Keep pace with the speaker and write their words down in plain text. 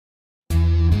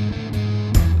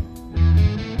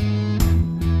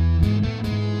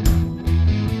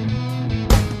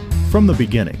From the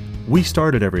beginning, we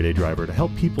started Everyday Driver to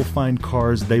help people find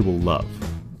cars they will love.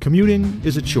 Commuting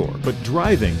is a chore, but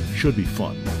driving should be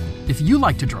fun. If you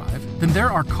like to drive, then there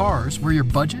are cars where your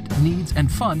budget, needs, and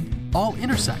fun all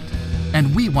intersect,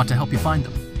 and we want to help you find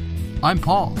them. I'm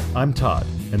Paul. I'm Todd,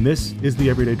 and this is the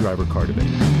Everyday Driver Car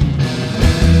Debate.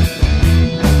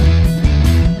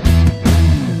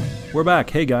 We're back.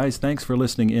 Hey guys, thanks for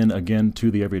listening in again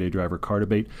to the Everyday Driver Car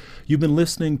Debate. You've been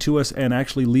listening to us and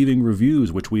actually leaving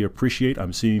reviews, which we appreciate.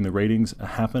 I'm seeing the ratings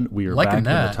happen. We are back in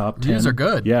the top 10. Reviews are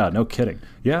good. Yeah, no kidding.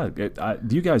 Yeah,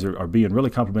 you guys are being really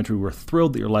complimentary. We're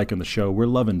thrilled that you're liking the show. We're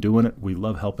loving doing it. We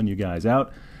love helping you guys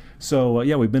out. So,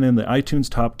 we've been in the iTunes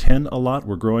top 10 a lot.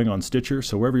 We're growing on Stitcher.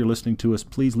 So wherever you're listening to us,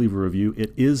 please leave a review.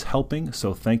 It is helping,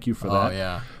 so thank you for that. Oh,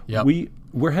 yeah. Yep.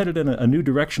 We're headed in a new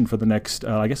direction for the next,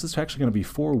 I guess it's actually going to be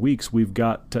 4 weeks. We've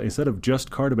got, instead of just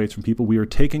car debates from people, we are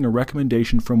taking a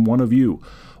recommendation from one of you.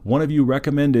 One of you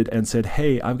recommended and said,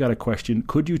 hey, I've got a question.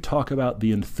 Could you talk about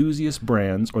the Enthusiast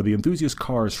brands or the Enthusiast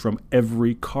cars from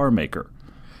every car maker?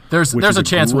 There's a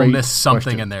chance we'll miss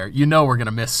something in there. You know we're going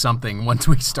to miss something once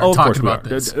we start talking about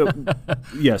this.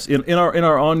 Yes, in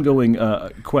our ongoing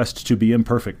quest to be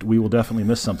imperfect, we will definitely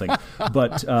miss something.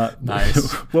 But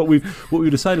nice. what we've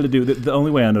decided to do, the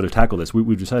only way I know to tackle this,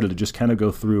 we've decided to just kind of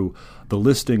go through the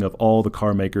listing of all the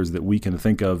car makers that we can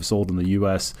think of sold in the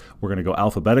U.S. We're going to go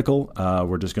alphabetical.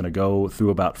 We're just going to go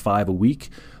through about 5 a week.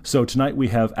 So tonight we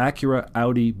have Acura,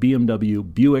 Audi,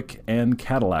 BMW, Buick, and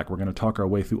Cadillac. We're going to talk our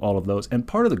way through all of those. And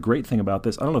part of the great thing about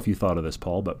this, I don't know if you thought of this,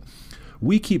 Paul, but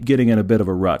we keep getting in a bit of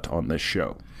a rut on this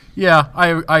show. Yeah,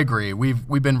 I agree.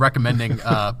 We've been recommending.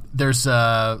 There's 2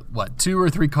 or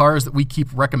 3 cars that we keep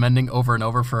recommending over and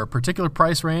over for a particular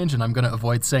price range, and I'm going to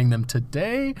avoid saying them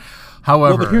today.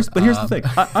 However, here's the thing.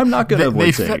 I'm not going to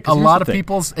avoid saying it. They fit a lot of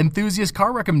people's enthusiast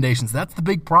car recommendations. That's the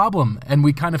big problem, and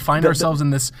we kind of find ourselves in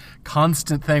this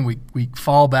constant thing. We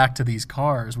fall back to these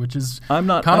cars, which is I'm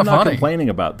not complaining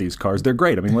about these cars. They're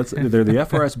great. I mean, they're the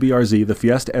FRS BRZ, the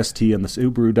Fiesta ST, and the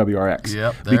Subaru WRX.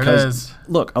 Yep, there it is.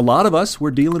 Look, a lot of us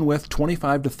were dealing with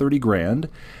 25 to 30 grand,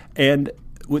 and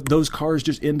those cars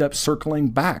just end up circling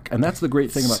back. And that's the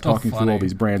great thing about talking through all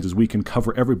these brands is we can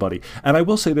cover everybody. And I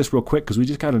will say this real quick because we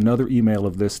just got another email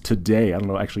of this today. I don't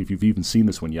know actually if you've even seen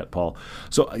this one yet, Paul.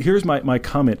 So here's my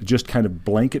comment, just kind of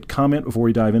blanket comment before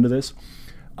we dive into this.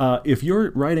 If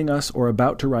you're writing us or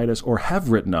about to write us or have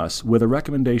written us with a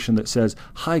recommendation that says,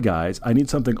 hi guys, I need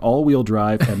something all-wheel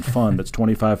drive and fun that's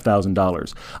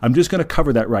 $25,000, I'm just going to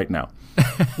cover that right now.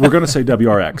 We're going to say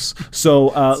WRX. So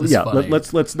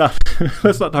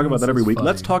let's not talk about that every week. Funny.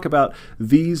 Let's talk about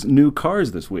these new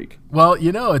cars this week. Well,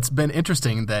 it's been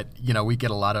interesting that we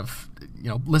get a lot of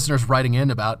listeners writing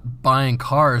in about buying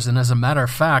cars, and as a matter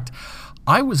of fact,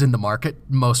 I was in the market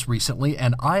most recently,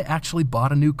 and I actually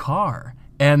bought a new car.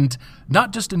 And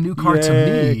not just a new car to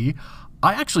me,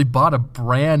 I actually bought a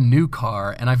brand new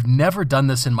car, and I've never done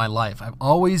this in my life. I've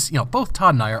always, both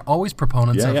Todd and I are always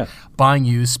proponents of buying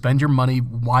used, spend your money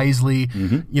wisely,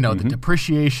 the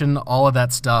depreciation, all of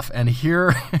that stuff. And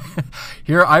here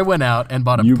I went out and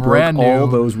bought a brand new all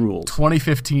those rules.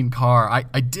 2015 car.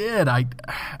 I did.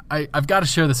 I've got to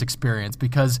share this experience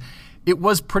because it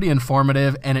was pretty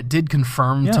informative, and it did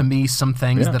confirm to me some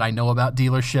things that I know about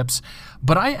dealerships.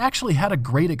 But I actually had a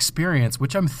great experience,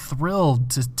 which I'm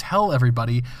thrilled to tell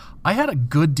everybody. I had a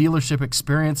good dealership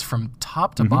experience from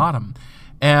top to bottom.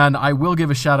 And I will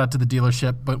give a shout out to the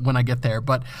dealership but when I get there.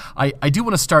 But I do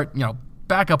want to start,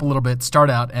 back up a little bit, start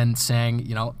out and saying,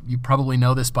 you probably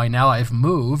know this by now. I've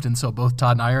moved, and so both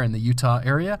Todd and I are in the Utah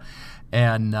area.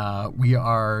 And we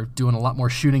are doing a lot more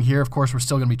shooting here. Of course, we're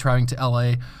still going to be traveling to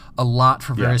L.A. a lot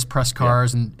for various press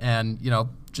cars and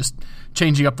just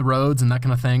changing up the roads and that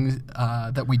kind of thing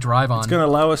that we drive on. It's going to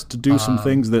allow us to do some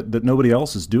things that nobody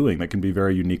else is doing that can be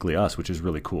very uniquely us, which is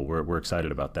really cool. We're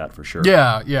excited about that for sure.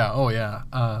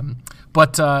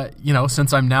 But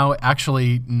since I'm now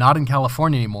actually not in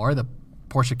California anymore, the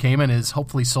Porsche Cayman is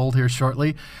hopefully sold here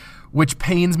shortly, which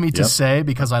pains me to say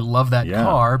because I love that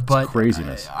car, but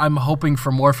craziness. I'm hoping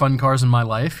for more fun cars in my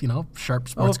life, sharp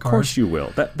sports cars. Of course you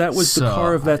will. That was the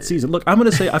car of that season. Look, I'm going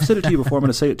to say, I've said it to you before, I'm going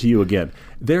to say it to you again.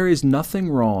 There is nothing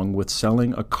wrong with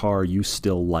selling a car you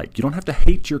still like. You don't have to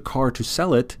hate your car to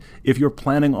sell it if you're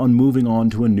planning on moving on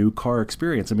to a new car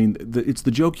experience. I mean, it's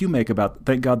the joke you make about,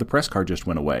 thank God the press car just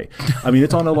went away. I mean,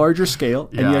 it's on a larger scale,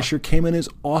 and yes, your Cayman is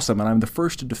awesome, and I'm the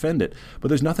first to defend it. But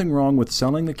there's nothing wrong with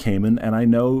selling the Cayman, and I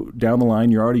know down the line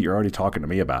you're already talking to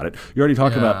me about it. You're already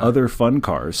talking about other fun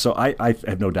cars, so I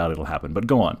have no doubt it'll happen. But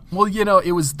go on. Well,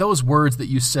 it was those words that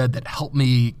you said that helped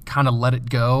me kind of let it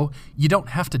go. You don't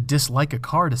have to dislike a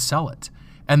car to sell it.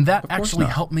 And that actually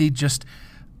helped me just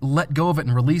let go of it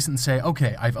and release it and say,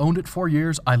 okay, I've owned it 4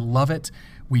 years. I love it.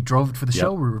 We drove it for the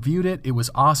show. We reviewed it. It was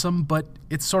awesome, but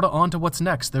it's sort of on to what's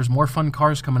next. There's more fun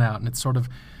cars coming out, and it's sort of,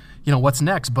 what's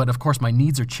next. But, of course, my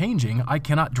needs are changing. I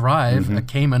cannot drive a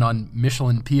Cayman on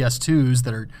Michelin PS2s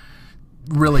that are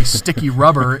really sticky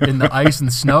rubber in the ice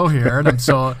and snow here. And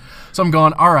so I'm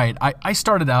going, all right, I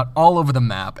started out all over the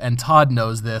map, and Todd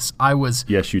knows this.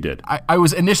 Yes, you did. I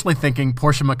was initially thinking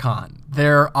Porsche Macan.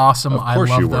 They're awesome. I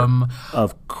love them.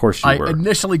 Of course you were. I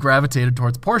initially gravitated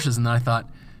towards Porsches, and then I thought,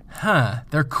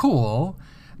 they're cool.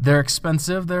 They're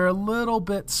expensive. They're a little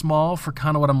bit small for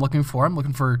kind of what I'm looking for. I'm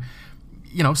looking for,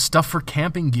 stuff for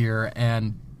camping gear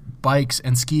and bikes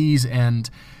and skis and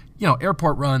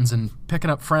airport runs and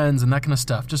picking up friends and that kind of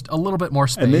stuff. Just a little bit more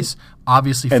space,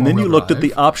 obviously. And then you looked at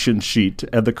the option sheet,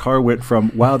 and the car went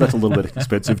from, wow, that's a little bit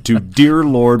expensive, to, dear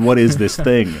Lord, what is this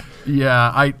thing?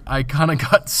 Yeah, I kind of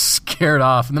got scared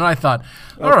off. And then I thought,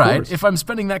 all right, if I'm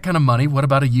spending that kind of money, what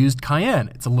about a used Cayenne?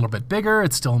 It's a little bit bigger.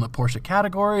 It's still in the Porsche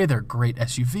category. They're great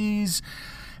SUVs.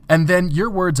 And then your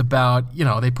words about,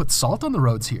 they put salt on the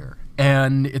roads here.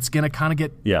 And it's going to kind of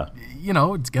get,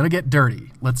 it's going to get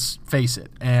dirty. Let's face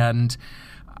it. And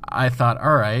I thought,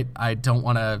 all right, I don't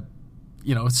want to,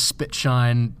 spit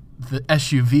shine the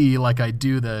SUV like I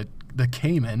do the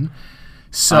Cayman.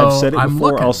 So I've said it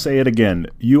before. I'll say it again.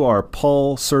 You are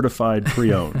Paul certified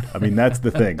pre-owned. I mean, that's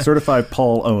the thing. Certified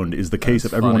Paul owned is the case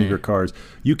of every one of your cars.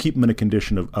 You keep them in a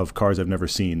condition of cars I've never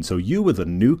seen. So you with a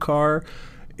new car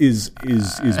is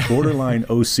borderline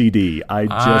OCD.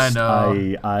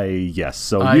 Yes.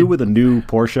 So you with a new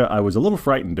Porsche, I was a little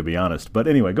frightened, to be honest. But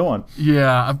anyway, go on.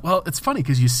 Yeah. Well, it's funny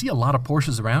because you see a lot of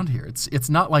Porsches around here. It's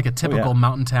not like a typical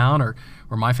mountain town or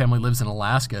where my family lives in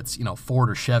Alaska. It's Ford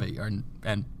or Chevy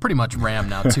and pretty much Ram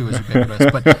now too is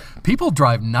ubiquitous. But people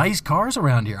drive nice cars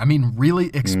around here. I mean, really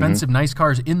expensive, nice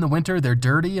cars in the winter. They're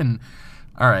dirty and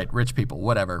all right, rich people,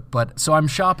 whatever. But so I'm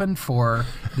shopping for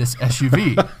this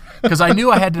SUV. Because I knew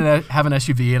I had to have an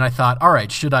SUV, and I thought, all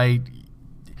right, should I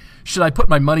put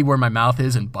my money where my mouth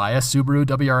is and buy a Subaru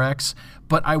WRX?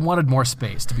 But I wanted more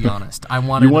space, to be honest.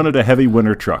 You wanted a heavy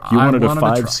winter truck. You wanted a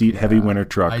 5-seat heavy winter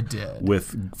truck. I did.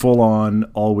 With full-on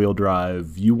all-wheel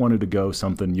drive. You wanted to go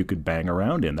something you could bang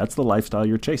around in. That's the lifestyle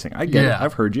you're chasing. I get it.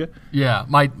 I've heard you. Yeah.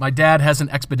 My dad has an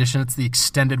Expedition. It's the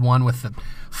extended one with the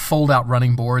fold-out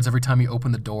running boards. Every time you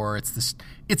open the door,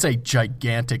 it's a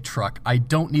gigantic truck. I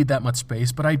don't need that much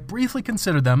space, but I briefly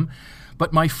considered them.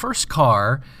 But my first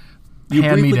car... You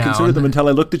briefly considered them until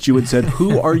I looked at you and said,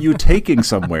 "Who are you taking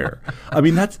somewhere?" I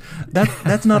mean, that's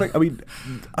not.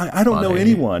 I don't know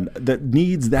anyone that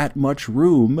needs that much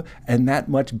room and that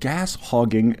much gas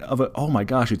hogging of a. Oh my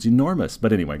gosh, it's enormous.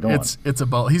 But anyway, go on. It's a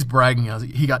boat. He's bragging.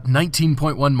 He got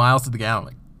 19.1 miles to the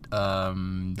gallon.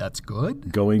 That's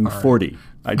good. Going 40.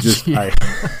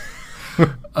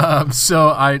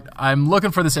 So I'm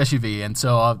looking for this SUV, and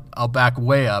so I'll back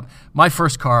way up. My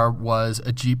first car was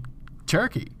a Jeep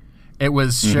Cherokee. It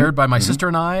was shared by my sister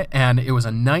and it was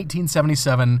a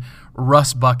 1977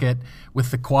 Rust Bucket with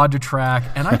the Quadra-Track,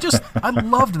 and I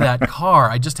loved that car.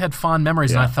 I just had fond memories,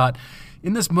 and I thought,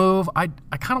 in this move, I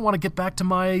kind of want to get back to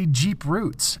my Jeep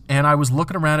roots. And I was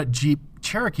looking around at Jeep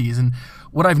Cherokees, and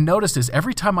what I've noticed is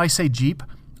every time I say Jeep,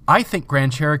 I think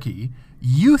Grand Cherokee.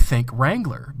 You think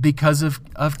Wrangler because of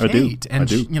Kate and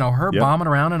her bombing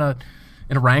around in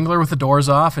a Wrangler with the doors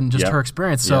off and just her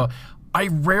experience. So. I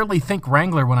rarely think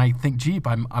Wrangler when I think Jeep.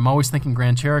 I'm always thinking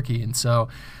Grand Cherokee. And so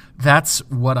that's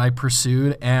what I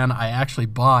pursued. And I actually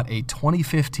bought a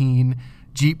 2015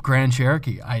 Jeep Grand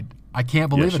Cherokee. I can't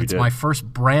believe it. It's my first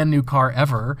brand new car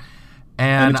ever.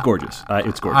 And it's gorgeous. I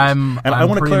want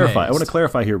to clarify. I want to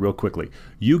clarify here real quickly.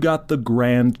 You got the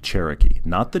Grand Cherokee,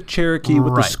 not the Cherokee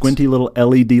with the squinty little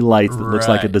LED lights that looks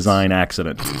like a design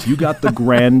accident. You got the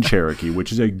Grand Cherokee,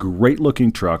 which is a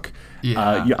great-looking truck.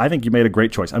 Yeah. I think you made a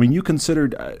great choice. I mean, you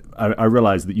considered, I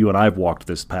realize that you and I have walked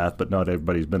this path, but not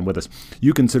everybody's been with us.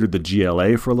 You considered the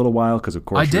GLA for a little while because, of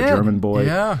course, you're a German boy.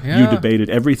 Yeah. You debated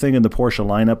everything in the Porsche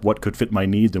lineup, what could fit my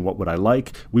needs and what would I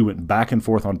like. We went back and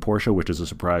forth on Porsche, which is a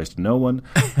surprise to no one.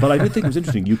 But I did think it was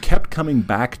interesting. You kept coming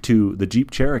back to the Jeep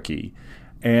Cherokee,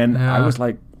 and I was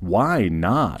like, why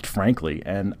not, frankly?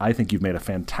 And I think you've made a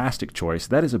fantastic choice.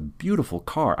 That is a beautiful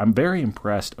car. I'm very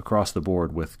impressed across the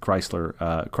board with Chrysler,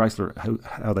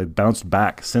 how they've bounced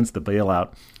back since the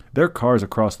bailout. Their cars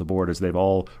across the board, as they've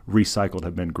all recycled,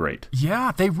 have been great.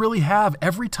 Yeah, they really have.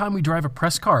 Every time we drive a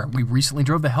press car, we recently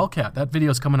drove the Hellcat. That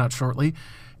video is coming out shortly.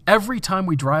 Every time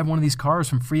we drive one of these cars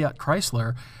from Fiat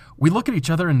Chrysler, we look at each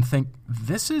other and think,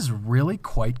 this is really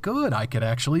quite good. I could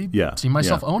actually see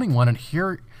myself owning one. And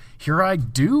here here I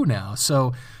do now.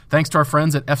 So thanks to our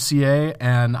friends at FCA,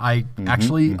 and I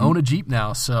actually own a Jeep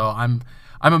now. So I'm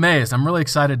amazed. I'm really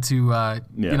excited to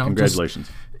congratulations.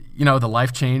 The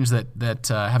life change that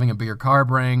having a bigger car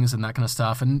brings and that kind of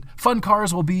stuff. And fun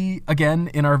cars will be, again,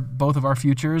 in both of our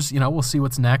futures. We'll see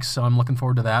what's next, so I'm looking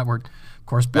forward to that. We're, of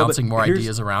course, bouncing more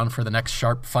ideas around for the next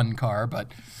sharp, fun car. But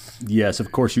yes,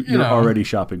 of course, you're already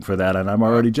shopping for that, and I'm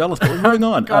already jealous. But moving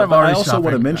on, I also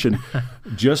want to mention,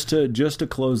 just to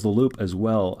close the loop as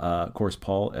well, of course,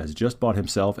 Paul has just bought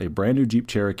himself a brand new Jeep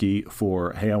Cherokee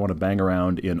for, hey, I want to bang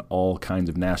around in all kinds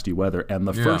of nasty weather. And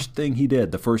the first thing he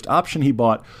did, the first option he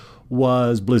bought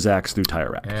was Blizzaks through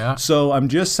Tire Rack. Yeah. So I'm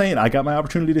just saying, I got my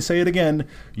opportunity to say it again.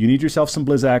 You need yourself some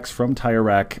Blizzaks from Tire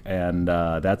Rack, and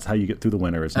that's how you get through the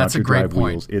winter. It's not your drive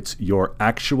wheels. It's your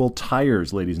actual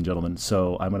tires, ladies and gentlemen.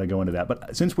 So I'm going to go into that.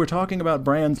 But since we're talking about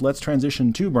brands, let's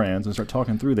transition to brands and start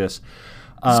talking through this.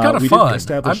 It's kind of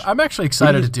fun. I'm actually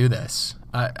excited to do this.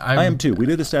 I am too. We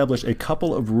did establish a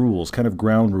couple of rules, kind of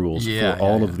ground rules for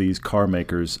all of these car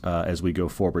makers as we go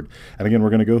forward. And again,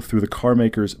 we're going to go through the car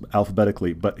makers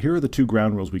alphabetically, but here are the two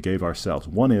ground rules we gave ourselves.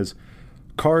 One is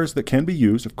cars that can be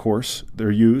used, of course, they're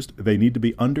used. They need to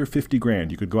be under 50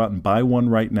 grand. You could go out and buy one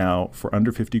right now for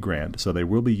under 50 grand, so they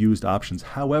will be used options.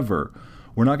 However,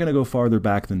 we're not going to go farther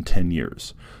back than 10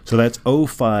 years. So that's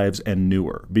 05s and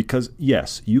newer. Because,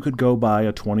 yes, you could go buy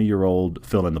a 20-year-old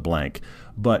fill in the blank,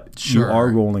 but you are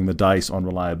rolling the dice on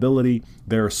reliability.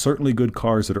 There are certainly good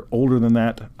cars that are older than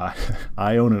that.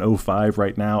 I own an 05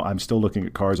 right now. I'm still looking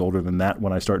at cars older than that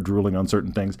when I start drooling on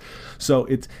certain things. So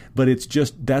it's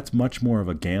just, that's much more of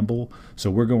a gamble.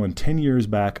 So we're going 10 years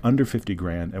back, under 50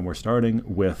 grand, and we're starting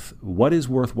with what is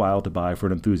worthwhile to buy for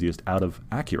an enthusiast out of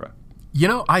Acura.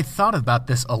 I thought about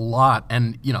this a lot,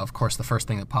 and, of course, the first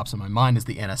thing that pops in my mind is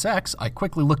the NSX. I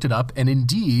quickly looked it up, and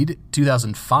indeed,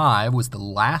 2005 was the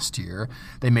last year.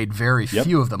 They made very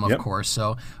few of them, of course.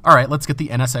 So, all right, let's get the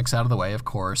NSX out of the way, of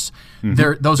course.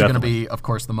 Those are going to be, of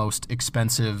course, the most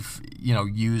expensive,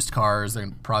 used cars.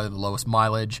 They're probably the lowest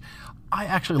mileage. I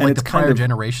actually like the prior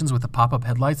generations with the pop-up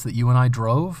headlights that you and I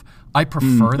drove. I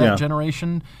prefer that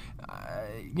generation.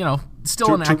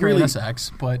 Still an Acura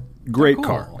NSX, but great cool.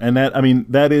 car. And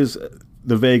that is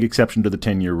the vague exception to the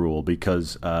 10-year rule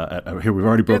because here we've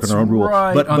already broken our own rule.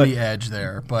 But on the edge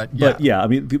there, but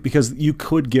because you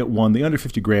could get one. The under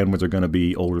 50 grand ones are going to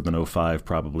be older than 05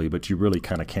 probably, but you really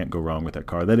kind of can't go wrong with that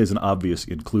car. That is an obvious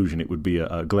inclusion. It would be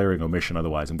a glaring omission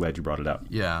otherwise. I'm glad you brought it up.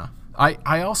 Yeah.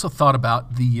 I also thought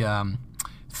about the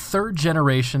third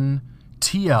generation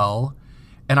TL.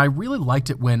 And I really liked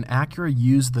it when Acura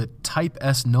used the Type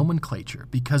S nomenclature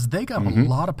because they got a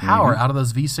lot of power out of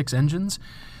those V6 engines.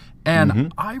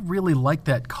 And I really like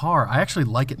that car. I actually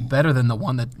like it better than the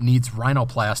one that needs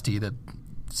rhinoplasty, the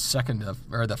second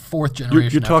or the fourth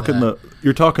generation.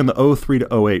 You're talking the 03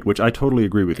 to 08, which I totally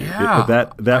agree with you. Yeah,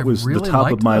 that was really the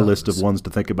top of my list of ones to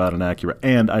think about in Acura,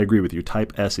 and I agree with you.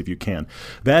 Type S if you can.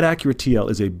 That Acura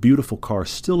TL is a beautiful car,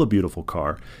 still a beautiful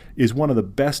car. Is one of the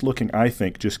best looking, I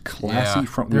think, just classy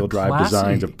front-wheel drive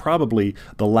designs of probably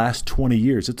the last 20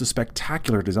 years. It's a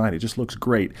spectacular design. It just looks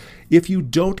great. If you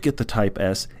don't get the Type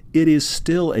S, it is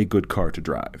still a good car to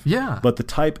drive. Yeah. But the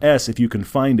Type S, if you can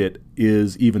find it,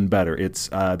 is even better. It's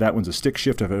that one's a stick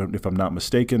shift, if I'm not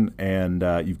mistaken, and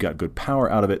you've got good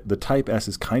power out of it. The Type S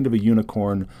is kind of a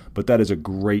unicorn, but that is a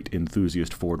great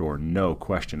enthusiast four-door, no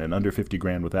question. And under 50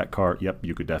 grand with that car, yep,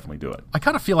 you could definitely do it. I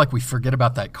kind of feel like we forget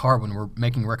about that car when we're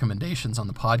making recommendations on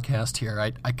the podcast here.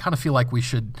 I kind of feel like we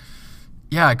should,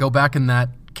 go back in that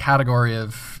category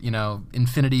of,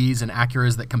 Infinities and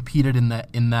Acuras that competed in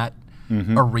that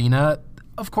arena.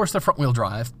 Of course, they're front-wheel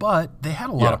drive, but they had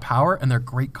a lot of power, and they're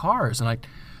great cars. And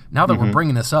now that we're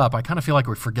bringing this up, I kind of feel like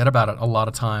we forget about it a lot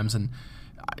of times. And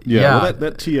well,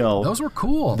 that TL, those were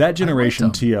cool. That generation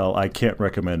TL, I can't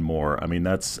recommend more. I mean,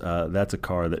 that's a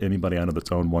car that anybody I know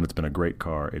that's owned one. It's been a great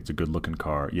car. It's a good-looking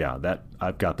car. Yeah,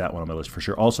 I've got that one on my list for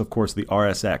sure. Also, of course, the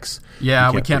RSX.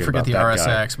 Yeah, we can't forget the RSX.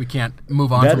 Guy. We can't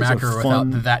move on from Acura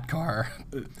without that car.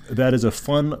 That is a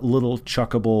fun little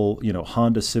chuckable,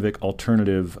 Honda Civic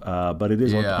alternative, but it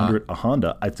is under a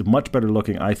Honda. It's much better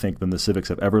looking, I think, than the Civics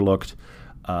have ever looked.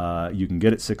 You can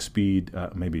get it 6-speed,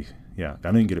 maybe. Yeah,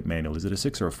 I didn't get it manual. Is it a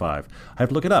 6 or a 5? I have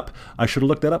to look it up. I should have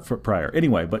looked that up prior.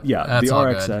 Anyway, but the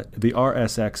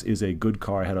RSX is a good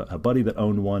car. I had a buddy that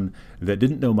owned one that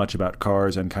didn't know much about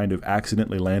cars and kind of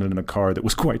accidentally landed in a car that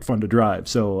was quite fun to drive.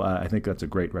 So I think that's a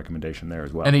great recommendation there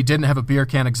as well. And he didn't have a beer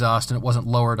can exhaust, and it wasn't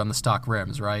lowered on the stock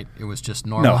rims, right? It was just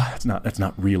normal. No, it's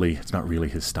not really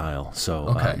his style. So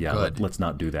let's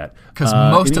not do that. Because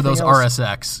most of those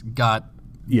RSX got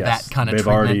that kind of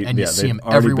treatment, and you see them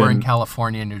everywhere in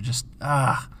California, and you're just,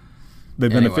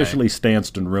 They've been officially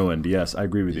stanced and ruined. Yes, I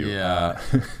agree with you. Yeah.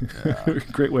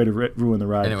 Great way to ruin the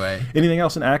ride. Anyway. Anything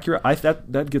else in Acura?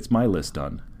 That gets my list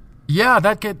done. Yeah,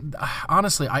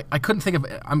 honestly, I couldn't think of.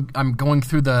 I'm going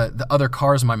through the other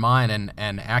cars in my mind,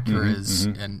 and Acura is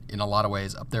in a lot of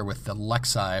ways up there with the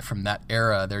Lexi from that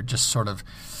era. They're just sort of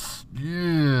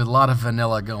a lot of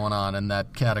vanilla going on in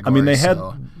that category. I mean, they had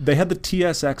the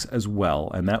TSX as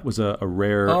well, and that was a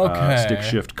rare stick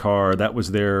shift car. That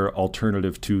was their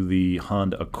alternative to the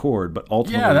Honda Accord, but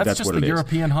ultimately that's just what it is. The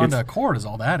European Honda Accord is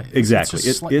all that is. Exactly. It's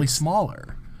just slightly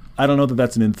smaller. I don't know that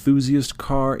that's an enthusiast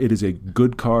car. It is a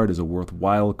good car. It is a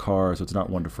worthwhile car, so it's not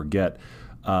one to forget.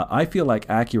 I feel like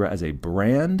Acura as a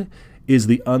brand is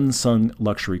the unsung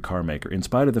luxury car maker. In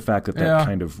spite of the fact that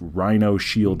kind of rhino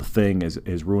shield thing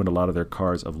has ruined a lot of their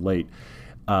cars of late,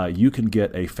 you can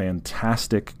get a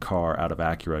fantastic car out of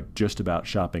Acura just about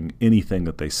shopping anything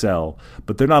that they sell,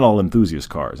 but they're not all enthusiast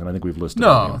cars, and I think we've listed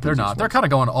No, they're not. Ones. They're kind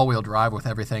of going all-wheel drive with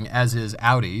everything, as is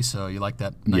Audi, so you like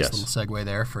that nice little segue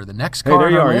there for the next car. Hey, there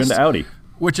you are. List, you're into Audi.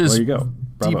 Which is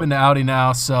deep into Audi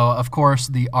now, so of course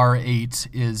the R8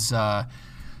 is...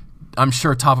 I'm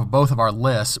sure top of both of our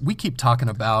lists. We keep talking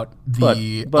about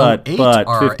the 08 R8.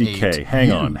 50K.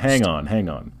 Hang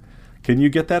on. Can you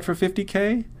get that for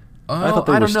 50K? I thought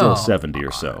they were still 70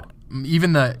 or so.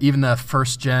 Even the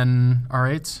first gen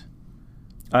R8s.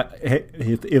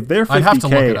 If they're 50K, I'd have to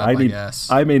look it up,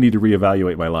 I may need to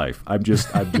reevaluate my life. I'm just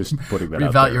putting that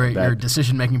out there. Reevaluate your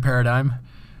decision making paradigm.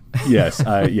 Yes.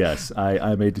 I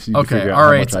may just need to figure out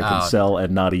how much I can sell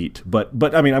and not eat.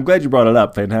 But I mean, I'm glad you brought it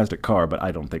up. Fantastic car, but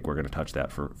I don't think we're going to touch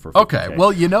that for 50K. Okay.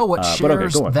 Well, you know what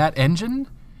shares that engine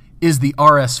is the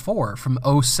RS4 from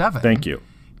 07. Thank you.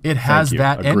 It has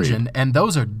that engine, and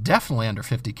those are definitely under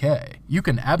 50K. You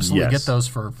can absolutely get those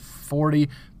for 40,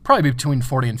 probably between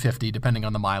 40 and 50, depending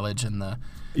on the mileage and the.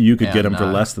 You could get them for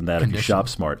less than that if you shop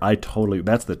smart.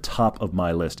 That's the top of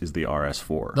my list is the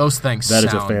RS4. Those things that sound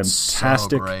is a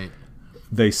fantastic. So great.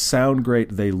 They sound great.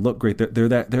 They look great. They're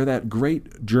that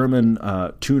great German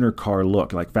tuner car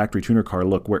look, like factory tuner car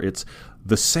look, where it's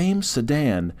the same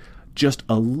sedan, just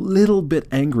a little bit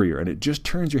angrier, and it just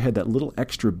turns your head that little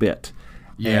extra bit.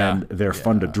 Yeah. And they're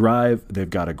fun to drive. They've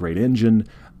got a great engine,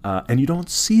 and you don't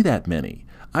see that many.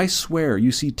 I swear,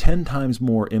 you see 10 times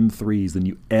more M3s than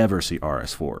you ever see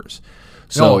RS4s.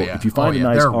 So if you find a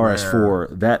nice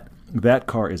RS4, that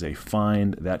car is a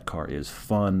find. That car is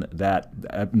fun.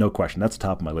 That no question. That's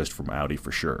top of my list from Audi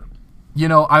for sure. You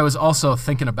know, I was also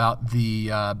thinking about the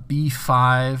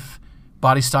B5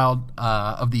 body style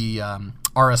of the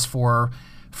RS4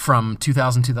 from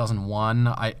 2000, 2001.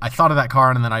 I thought of that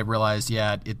car, and then I realized,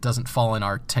 it doesn't fall in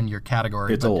our 10-year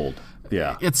category. It's old.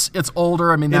 Yeah, it's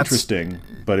older. I mean, that's interesting,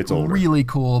 but it's older. Really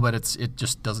cool, but it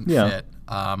just doesn't fit.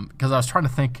 Because I was trying to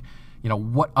think,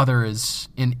 what other is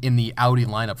in the Audi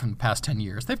lineup from the past 10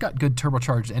 years. They've got good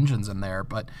turbocharged engines in there,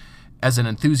 but as an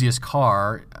enthusiast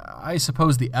car, I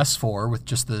suppose the S4 with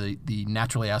just the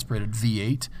naturally aspirated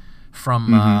V8 from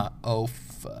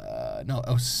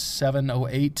 07,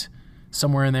 08,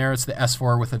 somewhere in there. It's the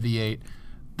S4 with a V8.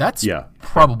 That's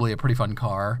probably a pretty fun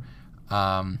car.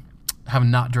 Have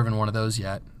not driven one of those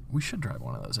yet. We should drive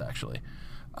one of those, actually.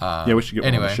 We should get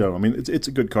one on the show. I mean, it's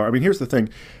a good car. I mean, here's the thing.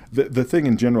 The thing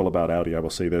in general about Audi, I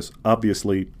will say this.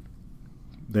 Obviously,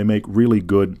 they make really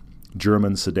good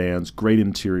German sedans, great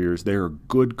interiors. They are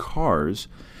good cars.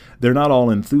 They're not all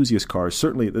enthusiast cars.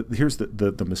 Certainly, here's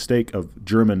the mistake of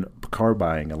German car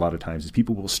buying a lot of times is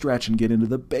people will stretch and get into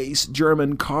the base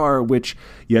German car, which,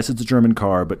 yes, it's a German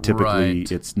car, but typically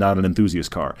it's not an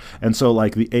enthusiast car. And so,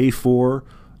 like the A4,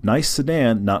 nice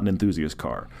sedan, not an enthusiast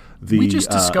car. We just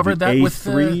discovered that A3, with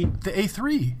the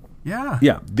A3. Yeah.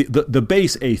 Yeah. The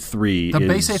base A3 The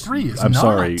base A3 is I'm not.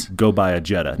 sorry, go buy a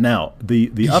Jetta. Now,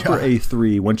 the upper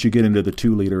A3, once you get into the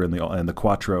 2-liter and the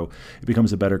Quattro, it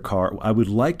becomes a better car. I would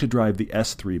like to drive the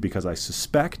S3 because I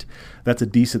suspect that's a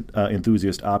decent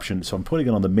enthusiast option. So I'm putting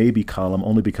it on the maybe column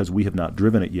only because we have not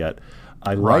driven it yet.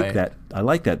 I like that. I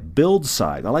like that build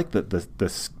size. I like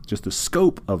just the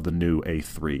scope of the new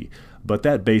A3. But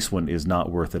that base one is not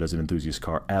worth it as an enthusiast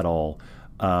car at all.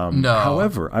 No.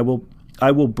 However, I will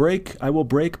break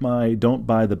my don't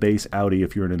buy the base Audi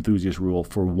if you're an enthusiast rule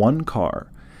for one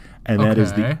car, and that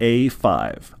is the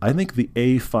A5. I think the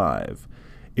A5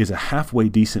 is a halfway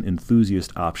decent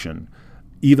enthusiast option,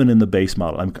 even in the base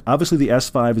model. Obviously, the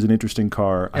S5 is an interesting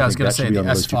car. Yeah, I was going to say the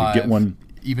S5. You can get one,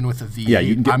 even with a V8. Yeah,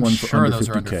 you can get one for sure under those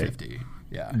 50K. Are under 50.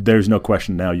 Yeah, there's no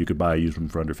question now you could buy a used one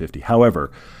for under 50.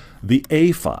 However, the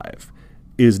A5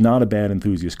 is not a bad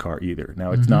enthusiast car either.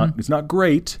 Now it's not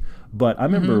great, but I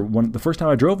remember the first time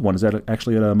I drove one is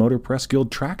actually at a Motor Press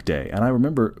Guild track day, and I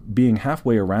remember being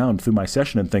halfway around through my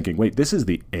session and thinking, wait, this is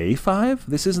the A5?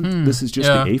 This is just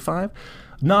the A5?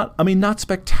 Not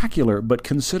spectacular, but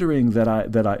considering that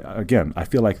I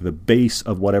feel like the base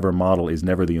of whatever model is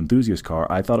never the enthusiast car,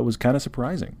 I thought it was kind of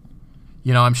surprising.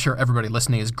 I'm sure everybody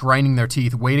listening is grinding their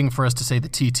teeth, waiting for us to say the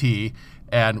TT.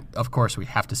 And, of course, we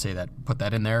have to say that, put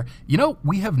that in there.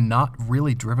 We have not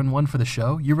really driven one for the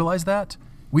show. You realize that?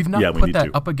 We've not put that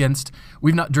up against,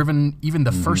 we've not driven even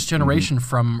the first generation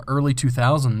from early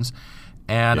 2000s.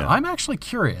 And I'm actually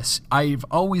curious. I've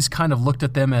always kind of looked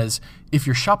at them as, if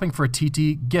you're shopping for a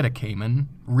TT, get a Cayman.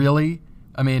 Really?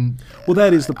 Well,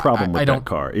 that is the problem with that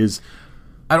car is...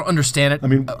 I don't understand it.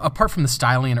 Apart from the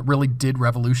styling, and it really did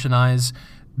revolutionize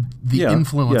the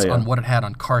influence on what it had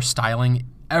on car styling.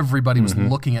 Everybody was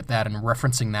looking at that and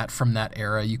referencing that from that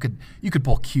era. You could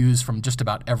pull cues from just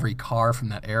about every car from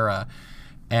that era,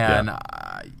 and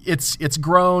it's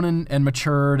grown and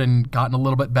matured and gotten a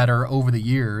little bit better over the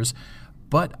years.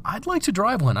 But I'd like to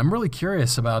drive one. I'm really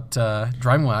curious about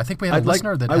driving one. I think we had a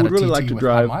listener that had a TT with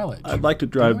high mileage. I'd like to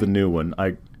drive the new one.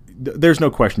 There's no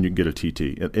question you can get a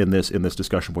TT in this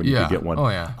discussion point. You can get one. Oh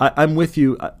yeah. I'm with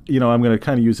you. I'm going to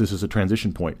kind of use this as a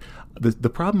transition point. The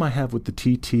problem I have with the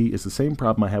TT is the same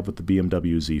problem I have with the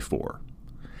BMW Z4,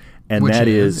 and which that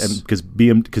is because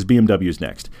BMW is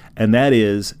next, and that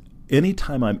is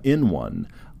anytime I'm in one,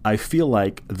 I feel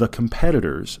like the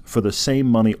competitors for the same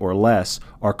money or less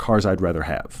are cars I'd rather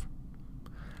have.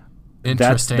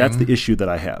 Interesting. That's the issue that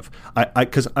I have.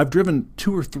 Because I've driven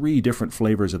 2 or 3 different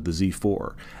flavors of the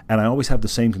Z4, and I always have the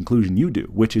same conclusion you do,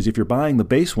 which is if you're buying the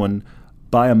base one,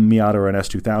 buy a Miata or an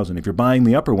S2000. If you're buying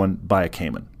the upper one, buy a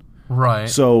Cayman. Right.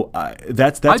 So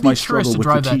that's my struggle with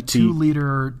the TT. I'd be curious to drive that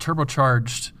 2-liter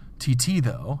turbocharged TT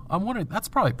though. I'm wondering, that's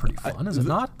probably pretty fun, is it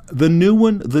not? The new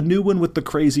one with the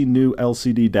crazy new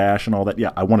LCD dash and all that.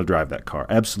 Yeah, I want to drive that car.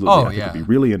 Absolutely. I think it'd be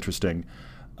really interesting.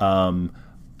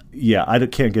 I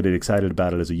can't get excited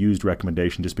about it as a used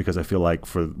recommendation just because I feel like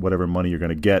for whatever money you're going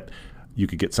to get, you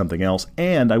could get something else.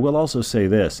 And I will also say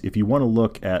this. If you want to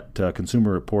look at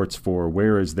Consumer Reports for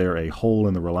where is there a hole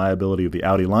in the reliability of the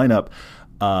Audi lineup,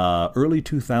 early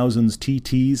 2000s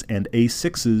TTs and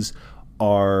A6s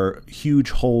are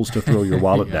huge holes to throw your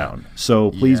wallet down.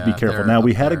 So please be careful. Now,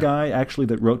 we had a guy actually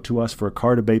that wrote to us for a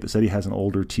car debate that said he has an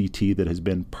older TT that has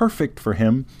been perfect for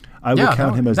him. I will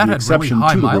count him as the exception to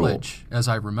the mileage, rule. As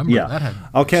I remember. Yeah,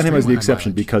 I'll count him as the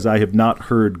exception because I have not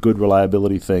heard good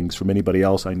reliability things from anybody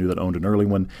else I knew that owned an early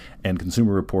one. And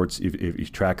Consumer Reports, if you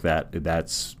track that,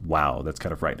 that's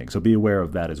kind of frightening. So be aware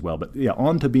of that as well. But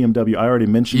on to BMW. I already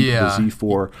mentioned the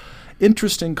Z4.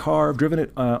 Interesting car. I've driven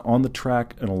it on the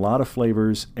track in a lot of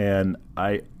flavors, and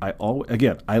I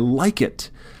like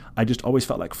it. I just always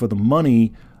felt like for the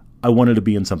money, I wanted to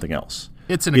be in something else.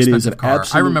 It's an expensive car.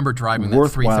 I remember driving that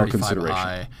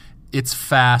 335i. It's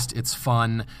fast. It's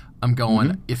fun. I'm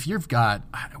going, if you've got,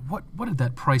 what did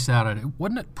that price out at?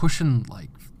 Wasn't it pushing like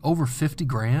over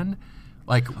 $50,000?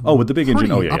 Like with the big engine.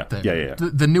 Oh yeah.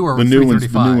 The newer the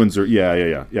 335. The new ones are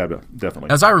definitely.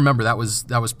 As I remember, that was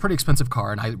a pretty expensive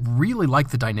car, and I really like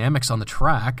the dynamics on the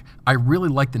track. I really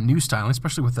like the new styling,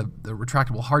 especially with the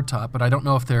retractable hardtop. But I don't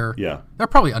know if they're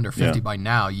probably under 50 by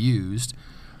now used.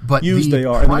 But they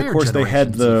are, and then of course they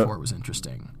had the Z4 was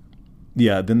interesting.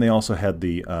 Yeah, then they also had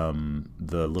the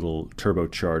little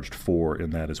turbocharged 4 in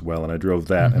that as well, and I drove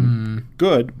that and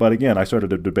good. But again, I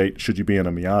started to debate should you be in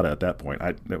a Miata at that point.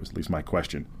 That was at least my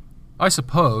question. I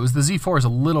suppose the Z4 is a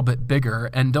little bit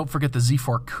bigger, and don't forget the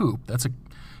Z4 Coupe. That's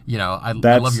I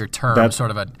love your term, that's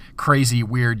sort of a crazy,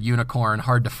 weird unicorn,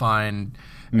 hard to find.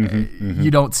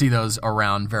 You don't see those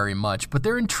around very much, but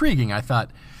they're intriguing. I thought.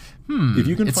 If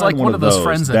you can it's find like one of those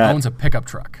friends that owns a pickup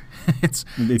truck. It's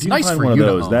if you nice can find for one you of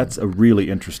those, to own. that's a really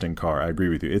interesting car. I agree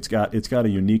with you. It's got a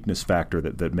uniqueness factor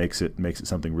that makes it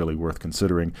something really worth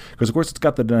considering. Because of course it's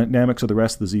got the dynamics of the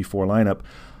rest of the Z4 lineup.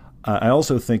 I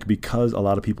also think because a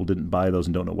lot of people didn't buy those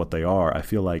and don't know what they are, I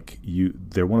feel like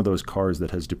they're one of those cars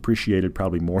that has depreciated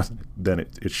probably more than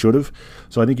it should have.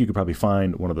 So I think you could probably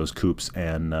find one of those coupes,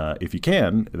 and if you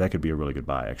can, that could be a really good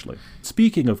buy, actually.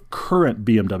 Speaking of current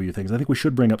BMW things, I think we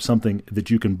should bring up something that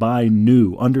you can buy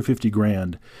new, under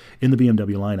 $50,000 in the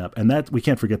BMW lineup, and that we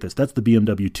can't forget this. That's the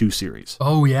BMW 2 Series.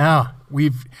 Oh, yeah.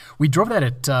 We drove that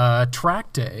at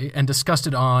Track Day and discussed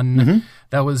it on,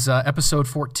 that was episode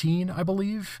 14, I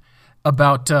believe.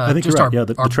 About I think just you're right. our,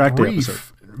 the our track day brief,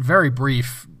 episode. Very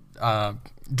brief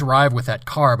drive with that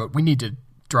car, but we need to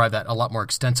drive that a lot more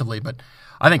extensively. But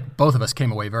I think both of us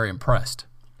came away very impressed.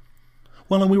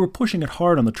 Well, and we were pushing it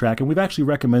hard on the track, and we've actually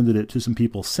recommended it to some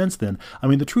people since then. I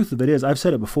mean, the truth of it is, I've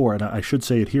said it before, and I should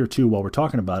say it here too while we're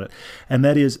talking about it, and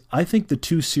that is, I think the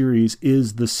 2 Series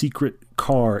is the secret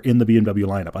car in the BMW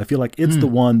lineup. I feel like it's the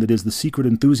one that is the secret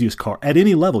enthusiast car at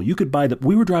any level. You could buy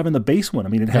we were driving the base one. I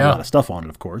mean, it had a lot of stuff on it,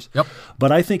 of course. Yep.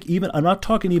 But I think I'm not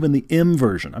talking even the M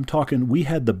version. I'm talking, we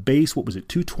had the base, what was it,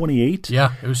 228?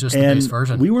 Yeah, it was just the base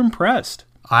version. We were impressed.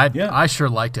 I sure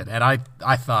liked it. And I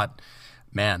thought,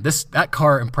 man, that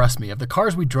car impressed me. Of the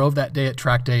cars we drove that day at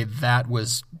track day, that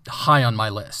was high on my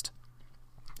list.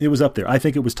 It was up there. I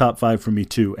think it was top 5 for me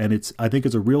too, and I think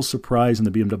it's a real surprise in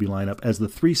the BMW lineup as the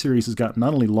 3 Series has gotten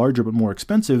not only larger but more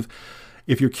expensive.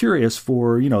 If you're curious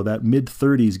for that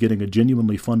mid-30s getting a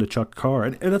genuinely fun to chuck car,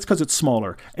 and that's because it's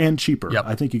smaller and cheaper. Yep.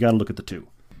 I think you got to look at the 2.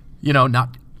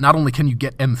 Not only can you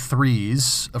get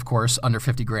M3s, of course, under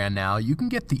 $50,000 now, you can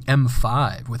get the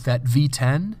M5 with that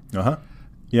V10.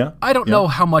 Yeah. I don't know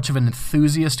how much of an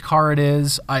enthusiast car it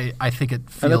is. I think it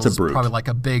feels probably like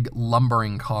a big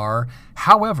lumbering car.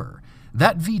 However,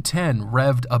 that V10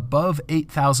 revved above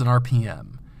 8,000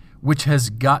 RPM, which has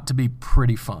got to be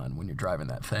pretty fun when you're driving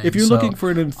that thing. If you're looking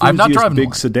for an enthusiast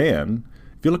big sedan,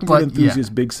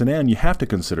 big sedan, you have to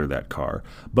consider that car.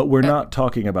 But we're not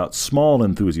talking about small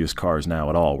enthusiast cars now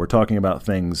at all. We're talking about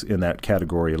things in that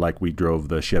category like we drove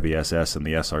the Chevy SS and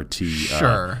the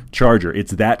SRT Charger.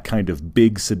 It's that kind of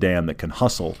big sedan that can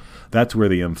hustle. That's where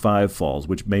the M5 falls,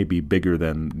 which may be bigger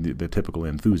than the typical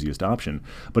enthusiast option.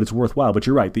 But it's worthwhile. But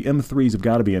you're right, the M3s have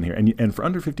got to be in here. And for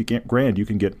under $50,000, you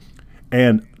can get...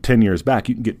 And 10 years back,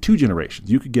 you can get 2 generations.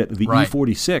 You could get the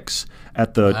E46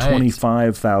 at the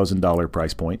 $25,000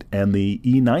 price point and the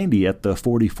E90 at the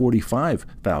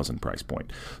 $45,000 price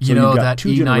point. So you've got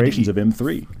 2 generations of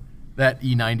M3. That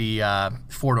E90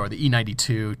 four-door, the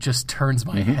E92, just turns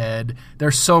my head.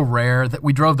 They're so rare that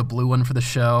we drove the blue one for the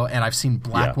show, and I've seen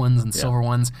black ones and silver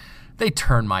ones. They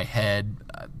turn my head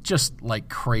just like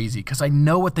crazy because I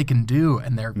know what they can do,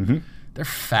 and they're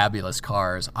fabulous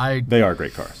cars. They are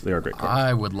great cars.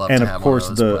 I would love to have one of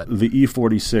those. And of course, the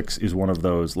E46 is one of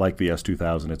those, like the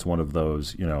S2000. It's one of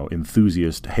those,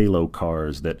 enthusiast halo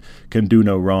cars that can do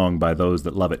no wrong by those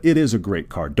that love it. It is a great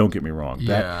car. Don't get me wrong.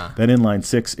 Yeah. That inline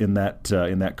 6 in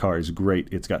that car is great.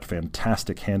 It's got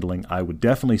fantastic handling. I would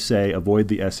definitely say avoid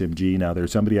the SMG. Now,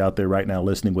 there's somebody out there right now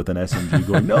listening with an SMG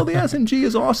going, "No, the SMG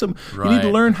is awesome. Right. You need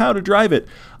to learn how to drive it."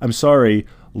 I'm sorry.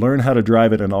 Learn how to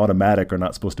drive it and automatic are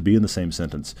not supposed to be in the same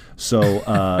sentence.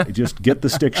 So just get the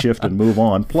stick shift and move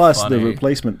on. Plus, the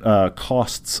replacement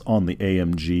costs on the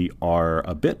AMG are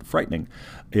a bit frightening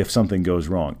if something goes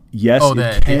wrong. Yes,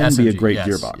 it can be a great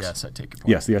gearbox. Yes, I take your point.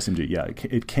 Yes, the SMG,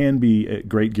 it can be a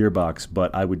great gearbox,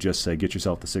 but I would just say get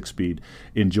yourself the 6-speed.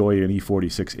 Enjoy an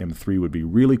E46 M3 would be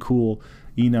really cool.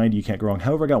 E90, you can't go wrong.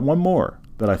 However, I got one more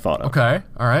that I thought of. Okay,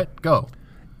 all right, go.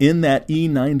 In that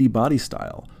E90 body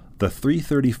style, the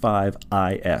 335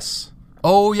 IS.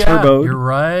 Oh, yeah, turboed, you're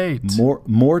right.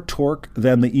 More torque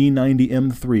than the E90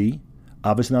 M3.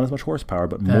 Obviously not as much horsepower,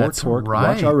 but more torque. Right.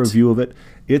 Watch our review of it.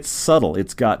 It's subtle.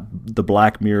 It's got the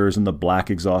black mirrors and the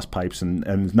black exhaust pipes,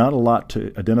 and not a lot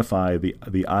to identify the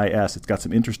IS. It's got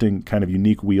some interesting kind of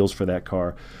unique wheels for that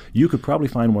car. You could probably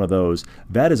find one of those.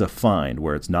 That is a find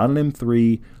where it's not an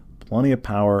M3, plenty of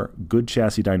power, good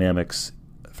chassis dynamics.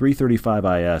 335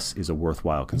 IS is a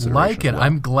worthwhile consideration. Like it. Well.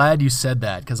 I'm glad you said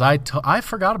that because I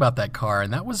forgot about that car,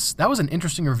 and that was an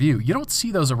interesting review. You don't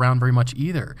see those around very much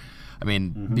either. I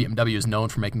mean, BMW is known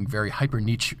for making very hyper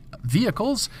niche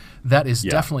vehicles. That is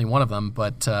definitely one of them.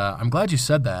 But I'm glad you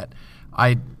said that.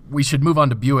 We should move on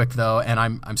to Buick though, and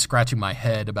I'm scratching my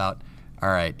head about. All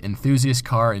right, enthusiast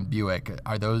car and Buick,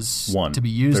 are those to be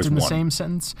used in the same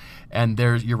sentence? And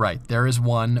you're right, there is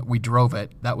one. We drove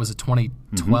it. That was a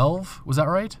 2012. Was that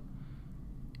right?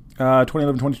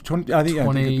 2011, 2020. I think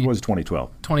it was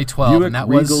 2012. 2012. Buick and that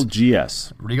Regal was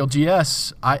GS. Regal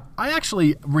GS. I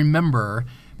actually remember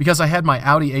because I had my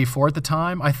Audi A4 at the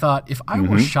time. I thought if I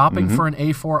were shopping for an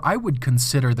A4, I would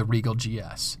consider the Regal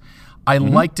GS. I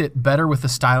liked it better with the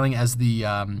styling as the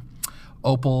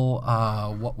Opel,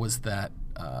 what was that?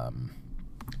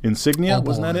 Insignia, Opel,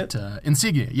 wasn't that it?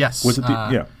 Insignia, yes. Was it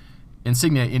yeah.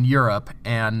 Insignia in Europe,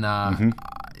 and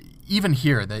even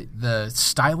here, the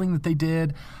styling that they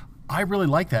did, I really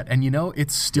like that. And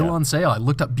it's still on sale. I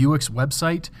looked up Buick's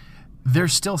website. They're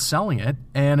still selling it,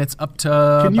 and it's up to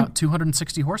about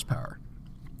 260 horsepower.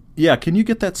 Yeah, can you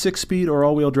get that 6-speed or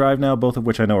all-wheel drive now, both of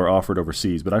which I know are offered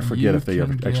overseas, but I forget if they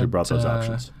actually brought those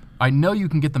options. I know you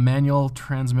can get the manual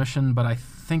transmission, but I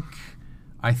think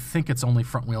I think it's only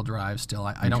front-wheel drive still.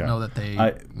 I don't know that they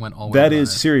went all-wheel drive. That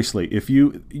is, seriously, if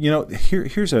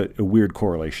here's a weird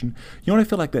correlation. You know what I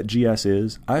feel like that GS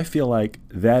is? I feel like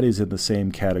that is in the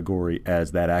same category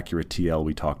as that Acura TL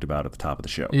we talked about at the top of the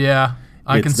show. Yeah,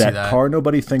 I can see that. It's that car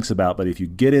nobody thinks about, but if you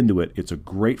get into it, it's a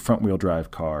great front-wheel drive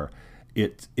car.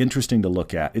 It's interesting to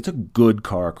look at. It's a good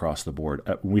car across the board.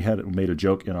 We made a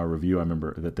joke in our review. I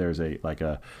remember that there's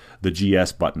the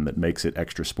GS button that makes it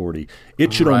extra sporty.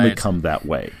 It should only come that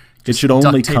way. It should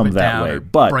only come that way.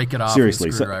 But break it off seriously,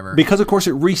 with a screwdriver. Because of course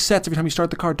it resets every time you start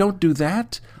the car. Don't do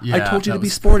that. Yeah, I told you to be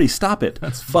sporty. Stop it.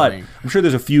 That's funny. But I'm sure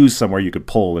there's a fuse somewhere you could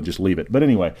pull and just leave it. But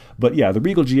anyway, the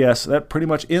Regal GS, that pretty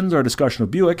much ends our discussion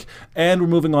of Buick, and we're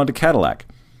moving on to Cadillac.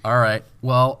 All right.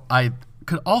 Well, I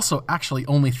could also actually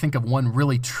only think of one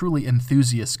really truly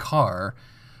enthusiast car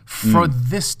for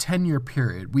this 10-year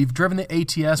period. We've driven the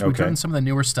ATS, we've driven some of the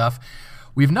newer stuff.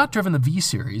 We've not driven the V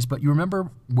Series, but you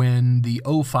remember when the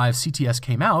 05 CTS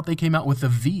came out, they came out with the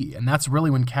V, and that's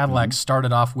really when Cadillac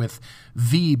started off with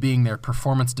V being their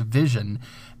performance division.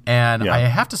 And I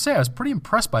have to say, I was pretty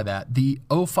impressed by that. The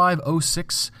 05,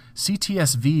 06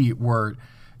 CTS V were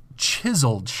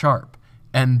chiseled sharp.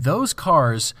 And those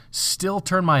cars still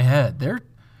turn my head. They're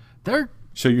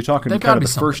So you're talking kind of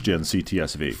the first-gen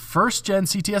CTS-V. First-gen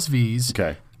CTS-Vs.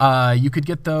 Okay. You could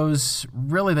get those.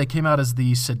 Really, they came out as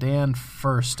the sedan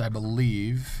first, I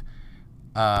believe.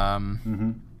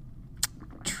 Trying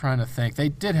to think. They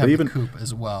did have a coupe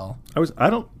as well.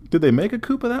 Did they make a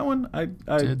coupe of that one?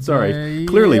 Sorry. They?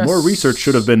 Clearly, Yes. more research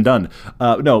should have been done.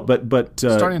 But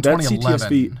starting in that 2011.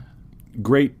 CTS-V,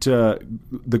 great.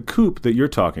 The coupe that you're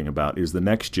talking about is the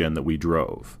next gen that we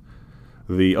drove.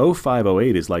 The 05,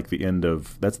 08 is like the end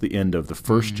of the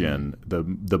first gen. The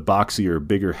boxier,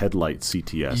 bigger headlight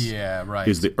CTS. Yeah, right.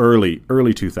 Is the early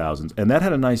 2000s, and that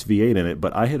had a nice V8 in it.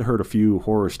 But I had heard a few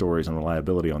horror stories on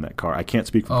reliability on that car. I can't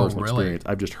speak from personal experience.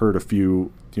 I've just heard a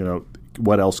few.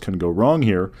 What else can go wrong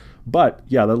here? But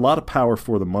yeah, there's a lot of power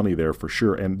for the money there for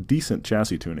sure, and decent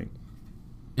chassis tuning.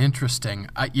 Interesting.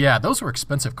 Those were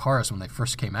expensive cars when they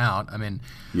first came out. I mean,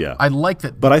 I like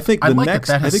that. But I think the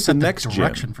next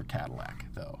direction for Cadillac,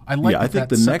 though. I think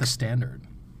the next standard.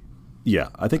 Yeah,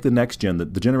 I think the next gen, the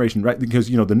generation, right? Because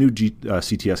the new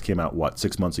CTS came out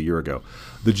 6 months, a year ago.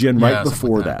 The gen right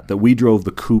before that we drove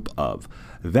the coupe of.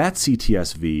 That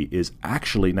CTS-V is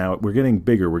actually, now we're getting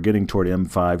bigger. We're getting toward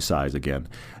M5 size again.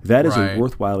 That is a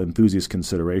worthwhile enthusiast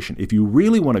consideration. If you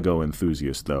really want to go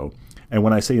enthusiast, though, and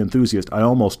when I say enthusiast, I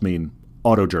almost mean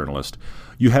auto journalist,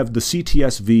 you have the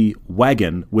CTS-V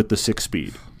wagon with the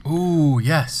 6-speed. Ooh,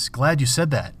 yes. Glad you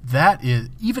said that. That is,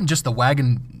 even just the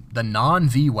wagon, the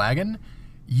non-V wagon,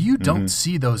 you don't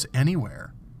see those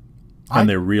anywhere. And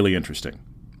they're really interesting.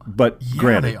 But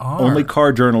granted, they are. only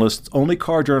car journalists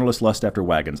lust after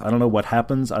wagons. I don't know what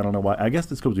happens. I don't know why. I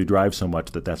guess it's because we drive so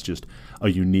much that's just a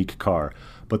unique car.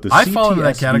 But the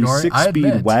CTS-V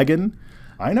 6-speed wagon,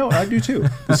 I know, I do too.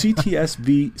 The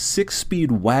CTS-V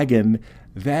 6-speed wagon,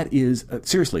 that is,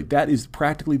 seriously, that is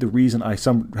practically the reason I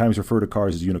sometimes refer to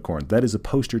cars as unicorns. That is a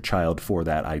poster child for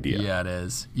that idea. Yeah, it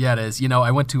is. Yeah, it is. I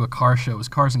went to a car show. It was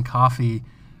Cars and Coffee.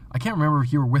 I can't remember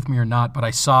if you were with me or not, but I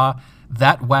saw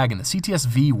that wagon, the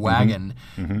CTS-V wagon,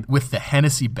 with the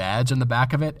Hennessy badge on the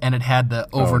back of it, and it had the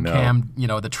overcam,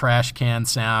 the trash can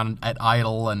sound at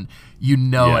idle, and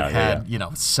it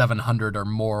had 700 or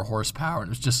more horsepower, and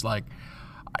it was just like,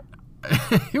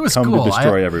 it was cool. Come to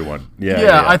destroy everyone.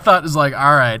 Yeah, I thought it was like,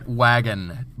 all right,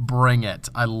 wagon, bring it.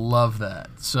 I love that.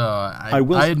 So I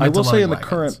will say in the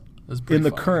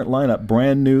current lineup,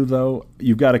 brand new though,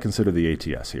 you've got to consider the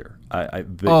ATS here.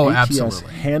 The ATS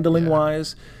absolutely. Handling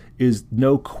wise is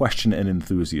no question an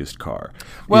enthusiast car.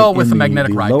 Well, with the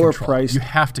magnetic ride lower control, priced, you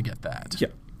have to get that. Yeah,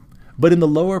 but in the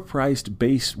lower priced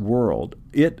base world,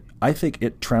 I think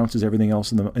it trounces everything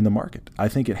else in the market. I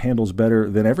think it handles better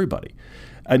than everybody.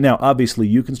 Now, obviously,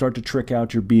 you can start to trick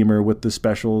out your Beamer with the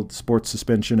special sports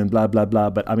suspension and blah, blah, blah.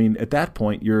 But, I mean, at that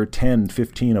point, you're 10,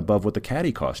 15 above what the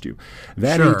Caddy cost you.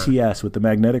 That ATS with the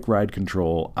magnetic ride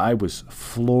control, I was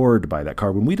floored by that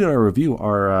car. When we did our review,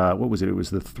 what was it? It was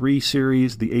the 3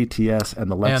 Series, the ATS,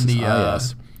 and the Lexus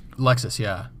IS. Lexus,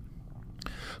 yeah.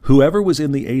 Whoever was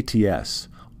in the ATS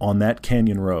on that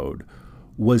Canyon Road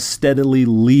was steadily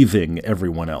leaving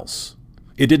everyone else.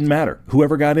 It didn't matter.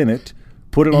 Whoever got in it,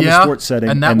 put it on the sports setting,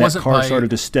 and that car started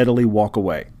to steadily walk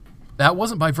away. That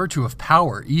wasn't by virtue of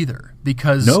power either,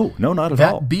 because no, not at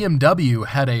all. That BMW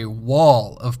had a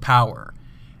wall of power,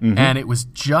 and it was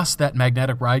just that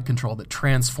magnetic ride control that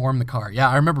transformed the car. Yeah,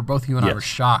 I remember both you and I were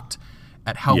shocked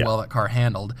at how well that car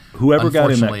handled. Whoever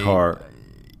got in that car,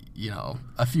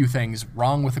 a few things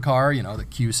wrong with the car, the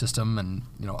Q system and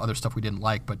other stuff we didn't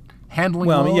like, but handling.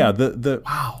 Well, alone,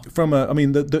 wow.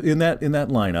 In that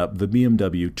lineup, the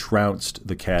BMW trounced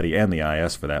the Caddy and the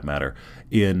IS for that matter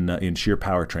in sheer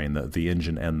powertrain, the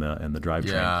engine and the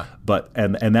drivetrain. Yeah. But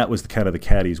and that was kind of the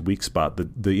Caddy's weak spot.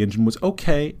 The engine was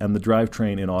okay, and the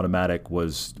drivetrain in automatic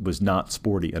was not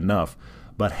sporty enough.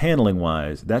 But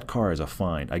handling-wise, that car is a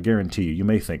find. I guarantee you. You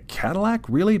may think Cadillac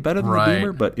really better than the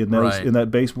Beamer, but in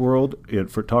that base world,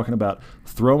 for talking about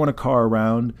throwing a car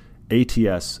around,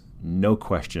 ATS, no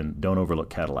question, don't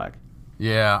overlook Cadillac.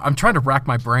 Yeah, I'm trying to rack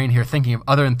my brain here thinking of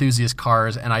other enthusiast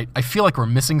cars, and I feel like we're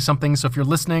missing something. So if you're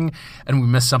listening and we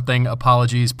missed something,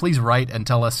 apologies. Please write and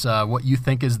tell us what you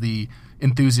think is the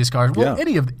enthusiast cars. Well,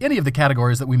 any of the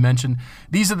categories that we mentioned.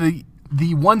 These are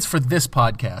the ones for this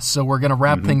podcast. So we're going to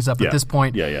wrap things up at this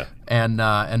point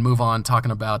and move on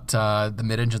talking about the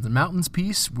mid-engines and mountains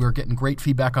piece. We're getting great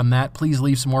feedback on that. Please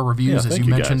leave some more reviews, as you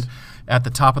mentioned at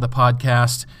the top of the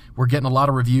podcast. We're getting a lot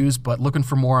of reviews, but looking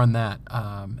for more on that.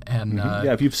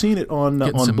 If you've seen it on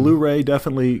Blu-ray,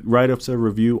 definitely write us a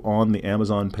review on the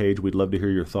Amazon page. We'd love to hear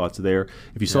your thoughts there.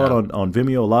 If you saw it on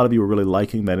Vimeo, a lot of you are really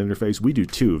liking that interface. We do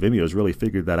too. Vimeo's really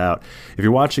figured that out. If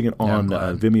you're watching it on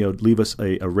Vimeo, leave us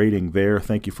a rating there.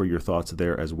 Thank you for your thoughts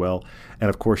there as well. And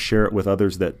of course, share it with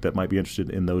others that might be interested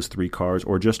in those three cars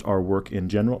or just our work in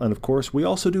general. And of course, we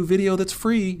also do video that's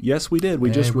free. Yes, we did. We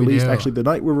just released, actually, the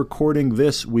night we're recording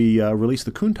this, we released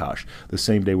the Countach the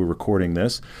same day we're recording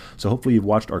this. So hopefully you've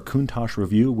watched our Countach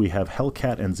review. We have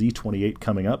Hellcat and Z28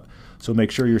 coming up, so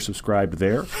make sure you're subscribed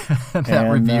there. That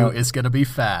review is going to be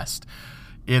fast.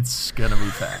 It's going to be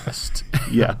fast.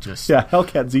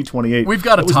 Hellcat Z28. We've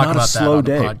got to talk about that on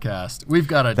the podcast. We've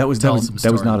got to tell some stories.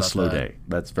 That was not a slow day.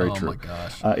 That's very true. Oh, my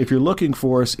gosh. If you're looking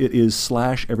for us, it is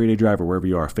 /EverydayDriver, wherever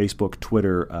you are, Facebook,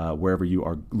 Twitter, wherever you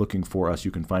are looking for us,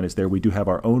 you can find us there. We do have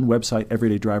our own website,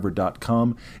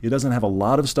 everydaydriver.com. It doesn't have a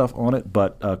lot of stuff on it,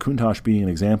 but Countach being an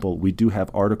example, we do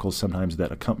have articles sometimes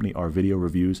that accompany our video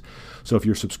reviews. So if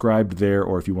you're subscribed there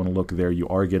or if you want to look there, you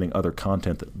are getting other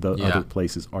content that the other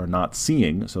places are not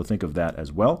seeing. So think of that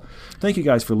as well. Thank you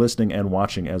guys for listening and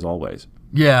watching as always.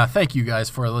 Yeah, thank you guys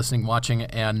for listening, watching,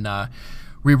 and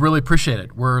we really appreciate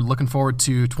it. We're looking forward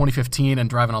to 2015 and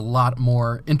driving a lot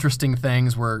more interesting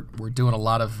things. We're doing a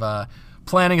lot of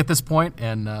planning at this point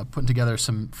and putting together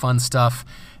some fun stuff.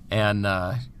 And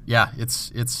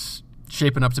it's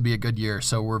shaping up to be a good year,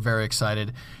 so we're very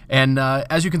excited. And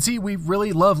as you can see, we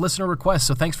really love listener requests,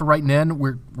 so thanks for writing in.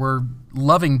 We're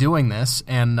loving doing this,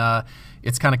 and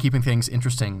it's kind of keeping things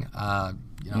interesting.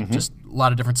 Just a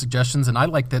lot of different suggestions, and I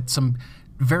like that some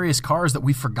various cars that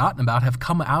we've forgotten about have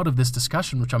come out of this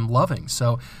discussion, which I'm loving.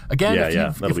 So again,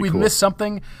 if we've missed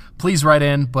something, please write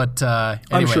in. But anyway,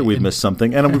 I'm sure we've missed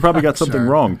something, and we probably got something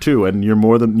wrong too. And you're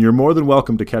more than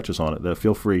welcome to catch us on it.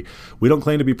 Feel free. We don't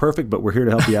claim to be perfect, but we're here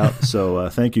to help you out. So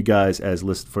thank you guys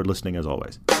for listening as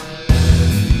always.